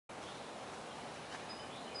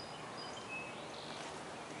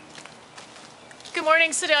Good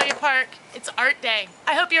morning, Sedalia Park. It's Art Day.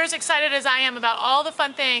 I hope you're as excited as I am about all the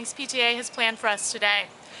fun things PTA has planned for us today.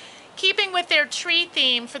 Keeping with their tree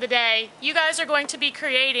theme for the day, you guys are going to be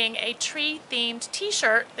creating a tree-themed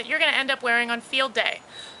t-shirt that you're going to end up wearing on field day.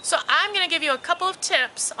 So I'm going to give you a couple of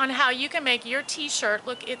tips on how you can make your t-shirt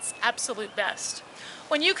look its absolute best.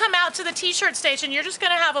 When you come out to the t-shirt station, you're just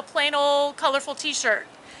going to have a plain old colorful t-shirt.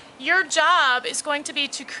 Your job is going to be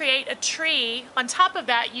to create a tree on top of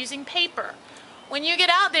that using paper. When you get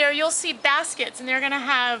out there, you'll see baskets, and they're going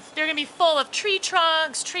to be full of tree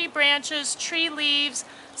trunks, tree branches, tree leaves.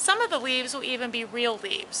 Some of the leaves will even be real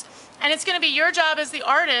leaves. And it's going to be your job as the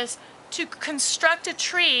artist to construct a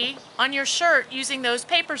tree on your shirt using those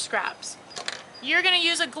paper scraps. You're going to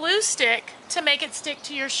use a glue stick to make it stick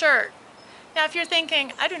to your shirt. Now, if you're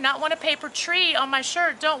thinking, I do not want a paper tree on my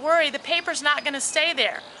shirt, don't worry, the paper's not going to stay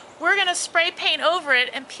there. We're going to spray paint over it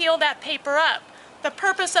and peel that paper up. The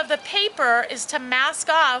purpose of the paper is to mask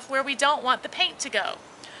off where we don't want the paint to go.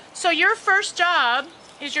 So your first job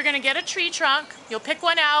is you're going to get a tree trunk, you'll pick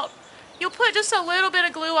one out, you'll put just a little bit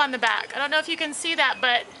of glue on the back. I don't know if you can see that,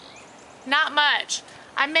 but not much.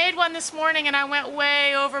 I made one this morning and I went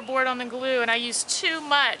way overboard on the glue and I used too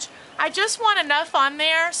much. I just want enough on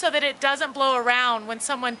there so that it doesn't blow around when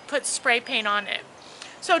someone puts spray paint on it.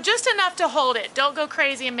 So just enough to hold it. Don't go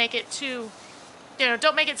crazy and make it too,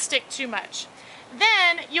 don't make it stick too much.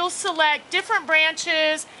 Then you'll select different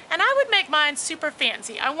branches, and I would make mine super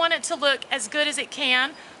fancy. I want it to look as good as it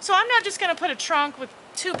can. So I'm not just going to put a trunk with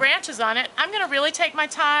 2 branches on it. I'm going to really take my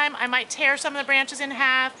time. I might tear some of the branches in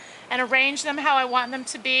half and arrange them how I want them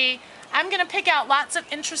to be. I'm going to pick out lots of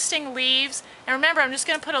interesting leaves. And remember, I'm just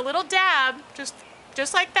going to put a little dab,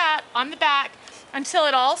 just like that, on the back until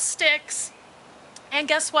it all sticks. And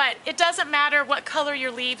guess what? It doesn't matter what color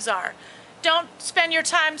your leaves are. Don't spend your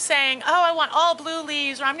time saying, oh, I want all blue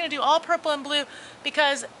leaves, or I'm going to do all purple and blue,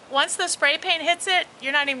 because once the spray paint hits it,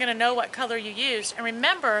 you're not even going to know what color you used. And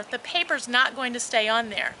remember, the paper's not going to stay on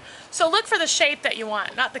there. So look for the shape that you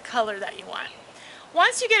want, not the color that you want.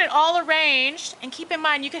 Once you get it all arranged, and keep in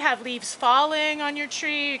mind you could have leaves falling on your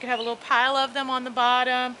tree, you could have a little pile of them on the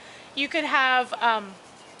bottom, you could have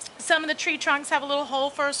some of the tree trunks have a little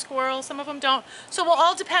hole for a squirrel, some of them don't. So it will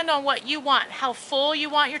all depend on what you want, how full you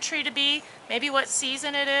want your tree to be, maybe what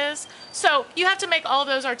season it is. So you have to make all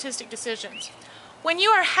those artistic decisions. When you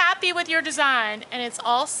are happy with your design and it's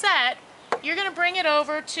all set, you're going to bring it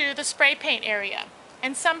over to the spray paint area.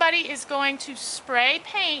 And somebody is going to spray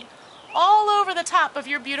paint all over the top of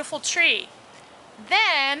your beautiful tree.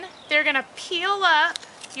 Then they're going to peel up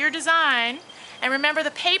your design. And remember,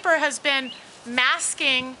 the paper has been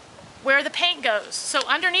masking where the paint goes. So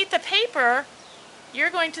underneath the paper, you're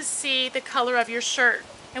going to see the color of your shirt.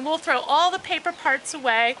 And we'll throw all the paper parts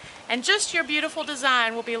away and just your beautiful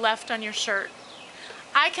design will be left on your shirt.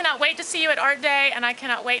 I cannot wait to see you at Art Day, and I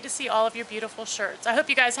cannot wait to see all of your beautiful shirts. I hope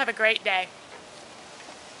you guys have a great day.